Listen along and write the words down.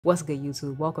What's good,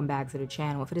 YouTube? Welcome back to the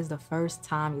channel. If it is the first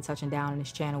time you're touching down on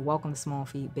this channel, welcome to Small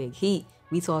Feet Big Heat.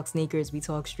 We talk sneakers, we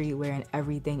talk streetwear, and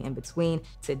everything in between.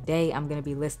 Today, I'm going to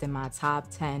be listing my top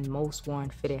 10 most worn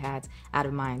fitted hats out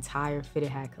of my entire fitted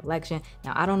hat collection.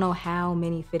 Now, I don't know how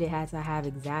many fitted hats I have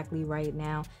exactly right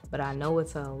now, but I know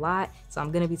it's a lot. So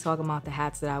I'm going to be talking about the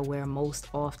hats that I wear most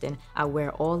often. I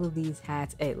wear all of these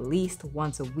hats at least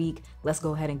once a week. Let's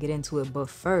go ahead and get into it. But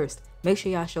first, make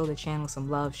sure y'all show the channel some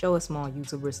love, show a small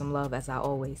YouTuber some love, as I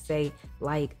always say.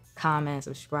 Like, comment,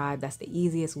 subscribe. That's the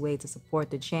easiest way to support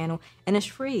the channel, and it's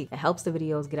free. It helps the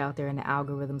videos get out there in the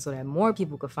algorithm so that more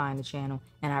people could find the channel,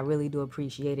 and I really do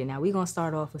appreciate it. Now we're gonna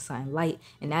start off with something light,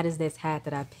 and that is this hat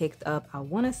that I picked up, I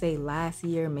want to say last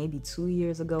year, maybe 2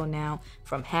 years ago now,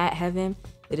 from Hat Heaven.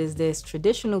 It is this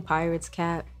traditional pirates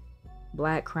cap,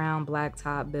 black crown, black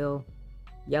top bill,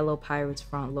 yellow pirates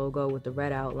front logo with the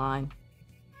red outline,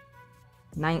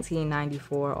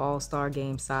 1994 All-Star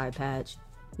Game side patch.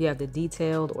 You have the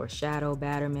detailed or shadow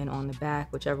batterman on the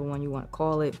back, whichever one you want to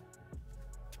call it.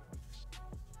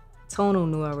 Tonal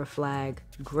New Era flag,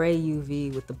 gray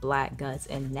UV with the black guts,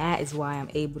 and that is why I'm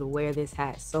able to wear this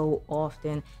hat so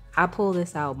often. I pull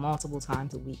this out multiple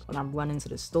times a week when I'm running to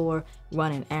the store,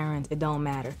 running errands. It don't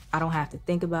matter. I don't have to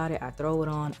think about it. I throw it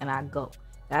on and I go.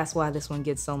 That's why this one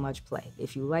gets so much play.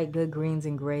 If you like good greens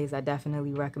and grays, I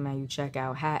definitely recommend you check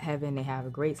out Hat Heaven. They have a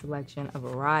great selection, a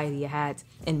variety of hats,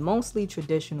 in mostly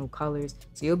traditional colors,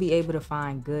 so you'll be able to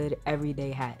find good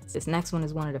everyday hats. This next one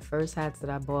is one of the first hats that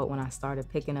I bought when I started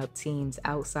picking up teams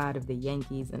outside of the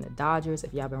Yankees and the Dodgers.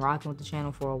 If y'all been rocking with the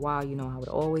channel for a while, you know I would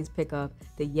always pick up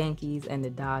the Yankees and the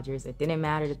Dodgers. It didn't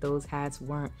matter that those hats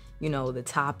weren't, you know, the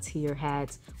top tier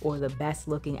hats or the best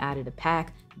looking out of the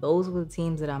pack. Those were the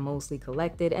teams that I mostly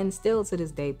collected, and still to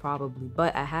this day probably,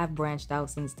 but I have branched out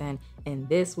since then, and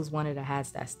this was one of the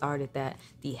hats that started that,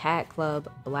 the HatClub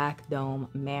Black Dome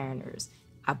Mariners.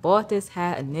 I bought this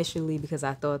hat initially because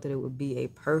I thought that it would be a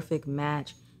perfect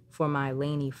match for my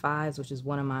Laney 5s, which is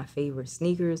one of my favorite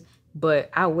sneakers, but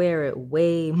I wear it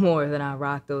way more than I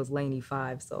rock those Laney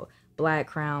 5s. So black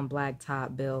crown, black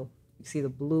top bill. You see the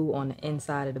blue on the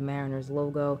inside of the Mariners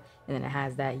logo, and then it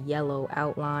has that yellow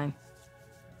outline.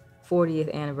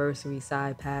 40th anniversary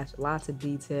side patch, lots of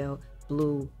detail,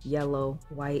 blue, yellow,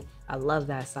 white. I love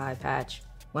that side patch.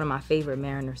 One of my favorite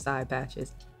Mariner side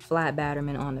patches. Flat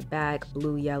batterman on the back,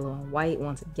 blue, yellow, and white.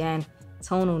 Once again,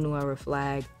 tonal New Era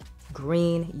flag,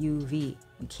 green UV.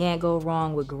 You can't go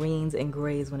wrong with greens and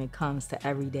grays when it comes to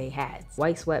everyday hats.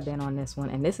 White sweatband on this one,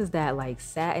 and this is that like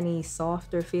satiny,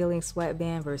 softer feeling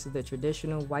sweatband versus the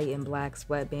traditional white and black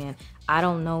sweatband. I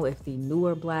don't know if the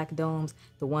newer black domes,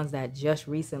 the ones that just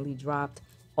recently dropped,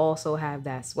 also have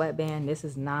that sweatband. This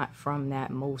is not from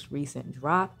that most recent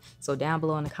drop. So down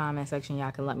below in the comment section, y'all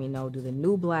can let me know, do the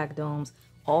new black domes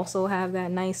also have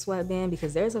that nice sweatband?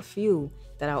 Because there's a few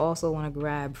that I also want to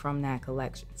grab from that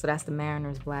collection. So that's the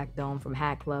Mariners Black Dome from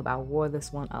HatClub. I wore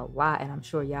this one a lot, and I'm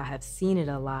sure y'all have seen it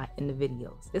a lot in the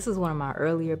videos. This is one of my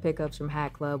earlier pickups from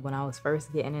HatClub when I was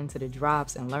first getting into the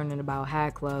drops and learning about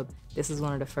HatClub. This is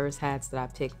one of the first hats that I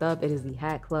picked up. It is the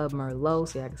HatClub Merlot,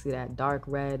 so y'all can see that dark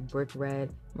red, brick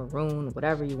red, maroon,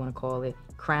 whatever you want to call it,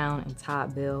 crown and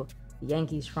top bill. The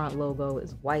Yankees front logo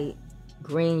is white,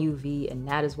 green UV, and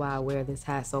that is why I wear this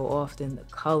hat so often, the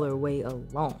colorway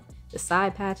alone. The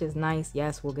side patch is nice,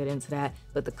 yes, we'll get into that,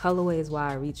 but the colorway is why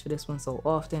I reach for this one so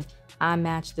often. I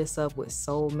match this up with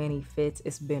so many fits.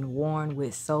 It's been worn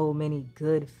with so many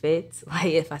good fits, like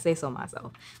if I say so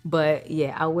myself. But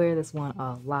yeah, I wear this one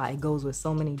a lot. It goes with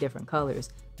so many different colors,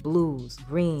 blues,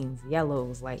 greens,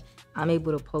 yellows. Like, I'm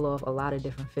able to pull off a lot of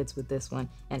different fits with this one,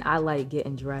 and I like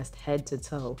getting dressed head to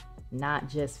toe, not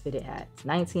just fitted hats.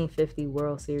 1950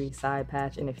 World Series side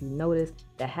patch, and if you notice,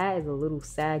 the hat is a little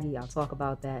saggy. I'll talk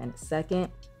about that in a second.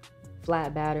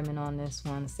 Flat batterman on this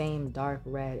one, same dark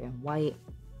red and white.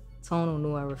 Tonal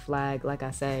New Era flag, like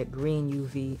I said, green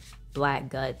UV, black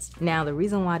guts. Now, the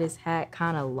reason why this hat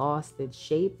kind of lost its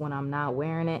shape when I'm not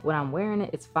wearing it, when I'm wearing it,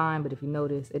 it's fine, but if you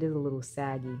notice, it is a little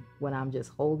saggy when I'm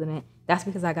just holding it. That's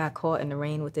because I got caught in the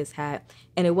rain with this hat,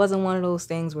 and it wasn't one of those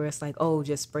things where it's like, oh,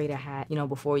 just spray the hat, you know,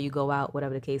 before you go out,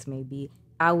 whatever the case may be.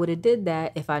 I would have did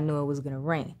that if I knew it was gonna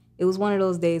rain. It was one of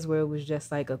those days where it was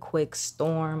just like a quick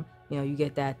storm. You know, you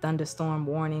get that thunderstorm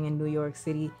warning in New York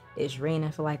City. It's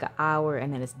raining for like an hour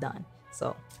and then it's done.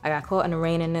 So I got caught in the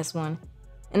rain in this one,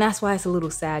 and that's why it's a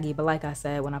little saggy. But like I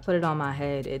said, when I put it on my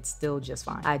head, it's still just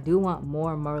fine. I do want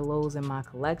more Merlots in my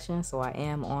collection, so I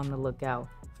am on the lookout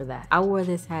for that. I wore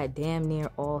this hat damn near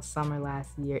all summer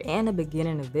last year and the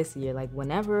beginning of this year. Like,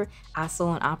 whenever I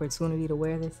saw an opportunity to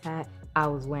wear this hat, I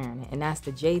was wearing it. And that's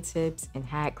the J-Tips and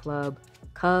HatClub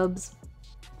Cubs.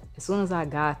 As soon as I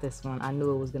got this one, I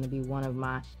knew it was going to be one of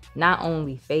my not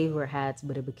only favorite hats,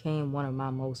 but it became one of my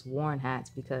most worn hats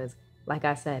because, like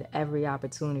I said, every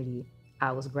opportunity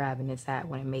I was grabbing this hat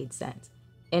when it made sense.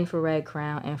 Infrared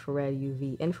crown, infrared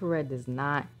UV. Infrared does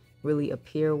not really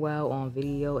appear well on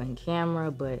video and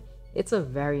camera, but it's a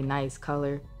very nice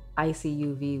color. Icy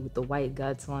UV with the white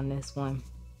guts on this one.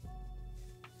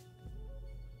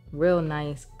 Real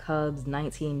nice Cubs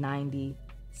 1990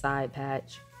 side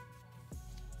patch.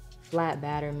 Flat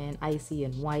Batterman, icy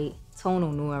and white,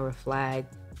 tonal new era flag.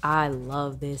 I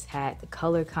love this hat. The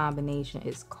color combination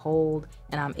is cold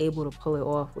and I'm able to pull it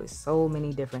off with so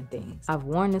many different things. I've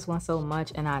worn this one so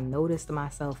much and I noticed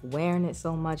myself wearing it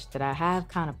so much that I have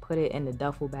kind of put it in the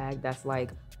duffel bag that's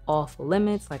like off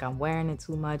limits, like I'm wearing it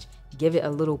too much, give it a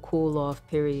little cool off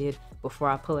period before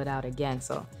I pull it out again.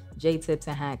 So J-Tips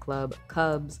and Hat Club,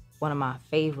 Cubs, one of my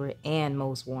favorite and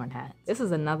most worn hats. This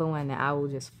is another one that I will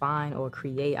just find or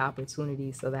create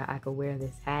opportunities so that I could wear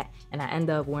this hat, and I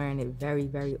end up wearing it very,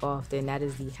 very often. That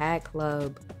is the Hat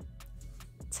Club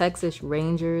Texas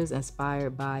Rangers,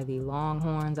 inspired by the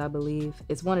Longhorns, I believe.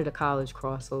 It's one of the college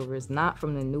crossovers, not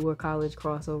from the newer college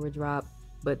crossover drop,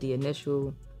 but the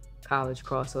initial college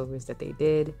crossovers that they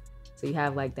did. So you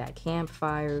have like that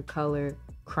campfire color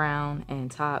crown and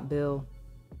top bill,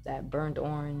 that burnt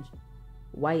orange,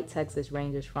 white Texas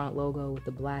Rangers front logo with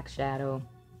the black shadow,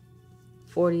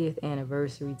 40th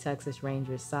anniversary Texas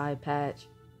Rangers side patch,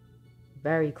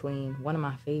 very clean, one of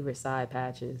my favorite side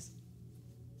patches.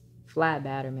 Flat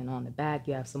Batterman on the back.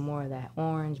 You have some more of that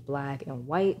orange, black, and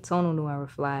white tonal new era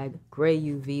flag, gray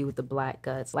UV with the black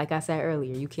guts. Like I said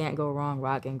earlier, you can't go wrong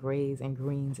rocking grays and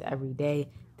greens every day.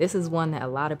 This is one that a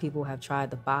lot of people have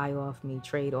tried to buy off me,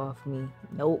 trade off me.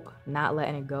 Nope, not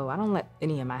letting it go. I don't let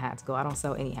any of my hats go. I don't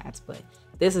sell any hats, but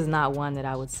this is not one that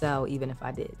I would sell even if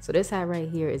I did. So this hat right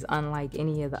here is unlike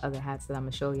any of the other hats that I'm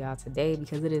gonna show y'all today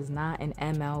because it is not an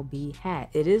MLB hat.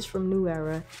 It is from New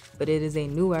Era, but it is a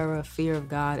New Era Fear of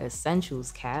God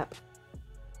Essentials cap.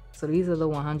 So these are the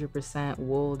 100%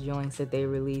 wool joints that they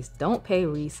released. Don't pay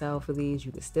resale for these.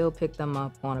 You can still pick them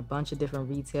up on a bunch of different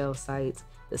retail sites.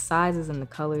 The sizes and the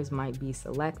colors might be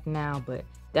select now, but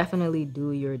definitely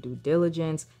do your due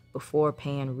diligence before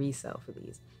paying resale for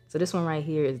these. So this one right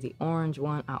here is the orange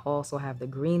one. I also have the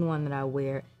green one that I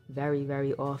wear very,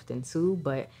 very often too,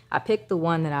 but I picked the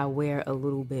one that I wear a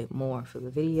little bit more for the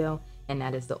video, and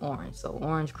that is the orange. So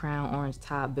orange crown, orange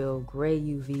top bill, gray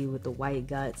UV with the white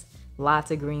guts, lots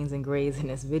of greens and grays in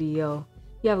this video.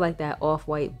 You have like that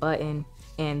off-white button,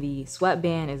 and the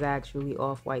sweatband is actually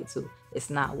off-white too. It's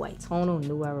not white. Tonal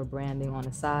New Era branding on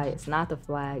the side. It's not the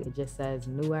flag, it just says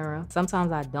New Era.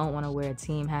 Sometimes I don't want to wear a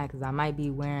team hat because I might be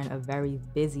wearing a very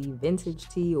busy vintage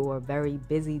tee or a very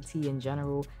busy tee in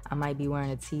general. I might be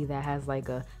wearing a tee that has like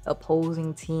a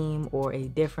opposing team or a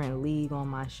different league on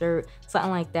my shirt,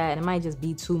 something like that. And it might just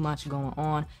be too much going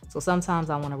on. So sometimes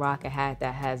I want to rock a hat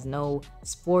that has no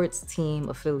sports team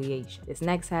affiliation. This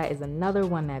next hat is another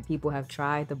one that people have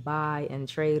tried to buy and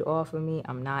trade off of me.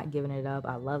 I'm not giving it up.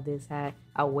 I love this hat.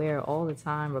 I wear it all the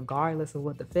time, regardless of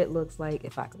what the fit looks like.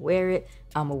 If I can wear it,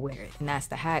 I'ma wear it. And that's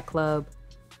the Hat Club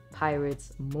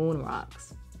Pirates Moon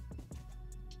Rocks.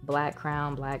 Black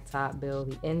crown, black top bill.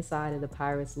 The inside of the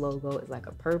Pirates logo is like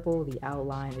a purple. The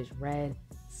outline is red.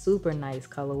 Super nice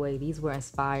colorway. These were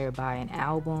inspired by an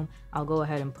album. I'll go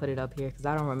ahead and put it up here because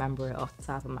I don't remember it off the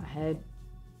top of my head.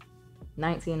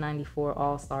 1994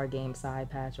 All-Star Game side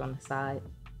patch on the side.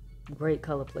 Great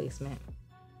color placement.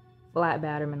 Flat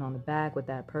Batterman on the back with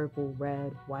that purple,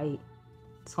 red, white,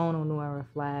 tonal New Era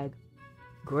flag,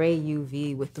 gray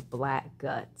UV with the black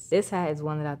guts. This hat is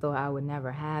one that I thought I would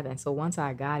never have, and so once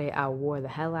I got it, I wore the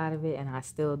hell out of it, and I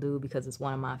still do because it's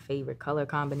one of my favorite color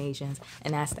combinations,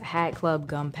 and that's the Hat Club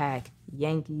Gum Pack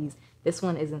Yankees. This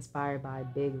one is inspired by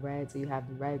Big Red, so you have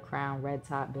the red crown, red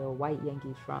top bill, white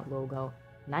Yankees front logo,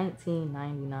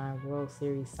 1999 World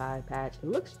Series side patch. It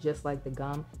looks just like the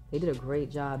gum. They did a great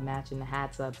job matching the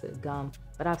hats up to the gum,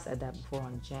 but I've said that before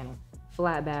on the channel.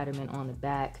 Flat Batterman on the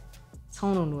back,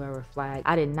 tonal New Era flag.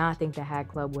 I did not think the Hat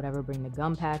Club would ever bring the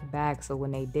gum pack back, so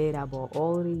when they did, I bought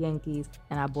all of the Yankees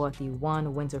and I bought the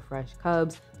one Winter Fresh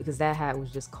Cubs because that hat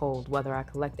was just cold. Whether I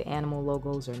collect the animal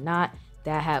logos or not,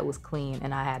 that hat was clean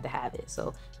and I had to have it.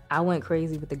 So I went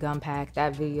crazy with the gum pack.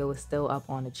 That video is still up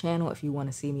on the channel if you want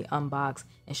to see me unbox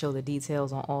and show the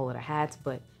details on all of the hats.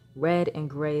 But red and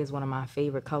gray is one of my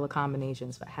favorite color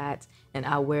combinations for hats, and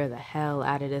I wear the hell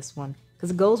out of this one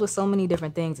because it goes with so many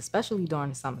different things, especially during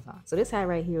the summertime. So this hat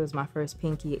right here is my first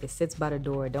pinky. It sits by the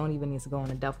door. It don't even need to go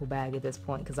in a duffel bag at this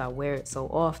point because I wear it so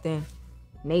often.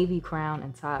 Navy crown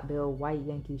and top bill, white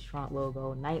Yankees front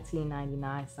logo,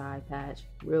 1999 side patch,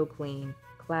 real clean.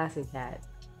 classic hat,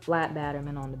 flat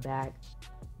batterman on the back,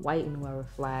 white New Era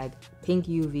flag, pink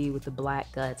UV with the black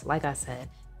guts. Like I said,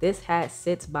 this hat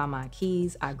sits by my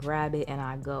keys. I grab it and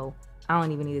I go. I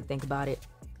don't even need to think about it.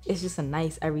 It's just a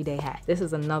nice everyday hat. This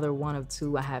is another one of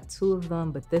two. I have two of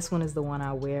them, but this one is the one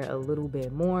I wear a little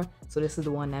bit more. So this is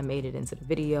the one that made it into the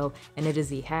video, and it is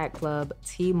the HatClub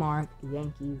T-Mark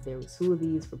Yankees. There were two of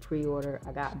these for pre-order.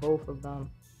 I got both of them.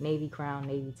 Navy crown,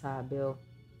 navy top bill,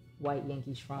 white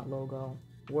Yankees front logo,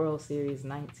 World Series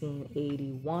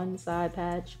 1981 side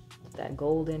patch, that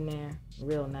gold in there,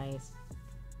 real nice.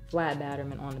 Flat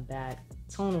batterman on the back,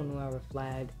 tonal New Era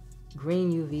flag,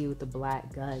 green UV with the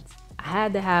black guts. I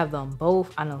had to have them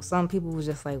both. I know some people was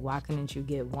just like, why couldn't you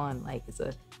get one? Like, it's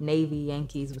a navy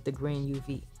Yankees with the green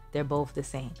UV. They're both the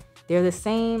same. They're the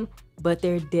same, but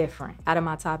they're different. Out of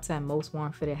my top 10 most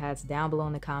worn fitted hats, down below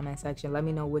in the comment section, let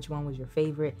me know which one was your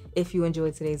favorite. If you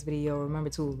enjoyed today's video, remember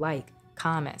to like,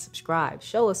 comment, subscribe,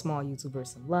 show a small YouTuber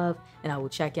some love, and I will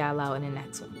check y'all out in the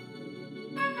next one.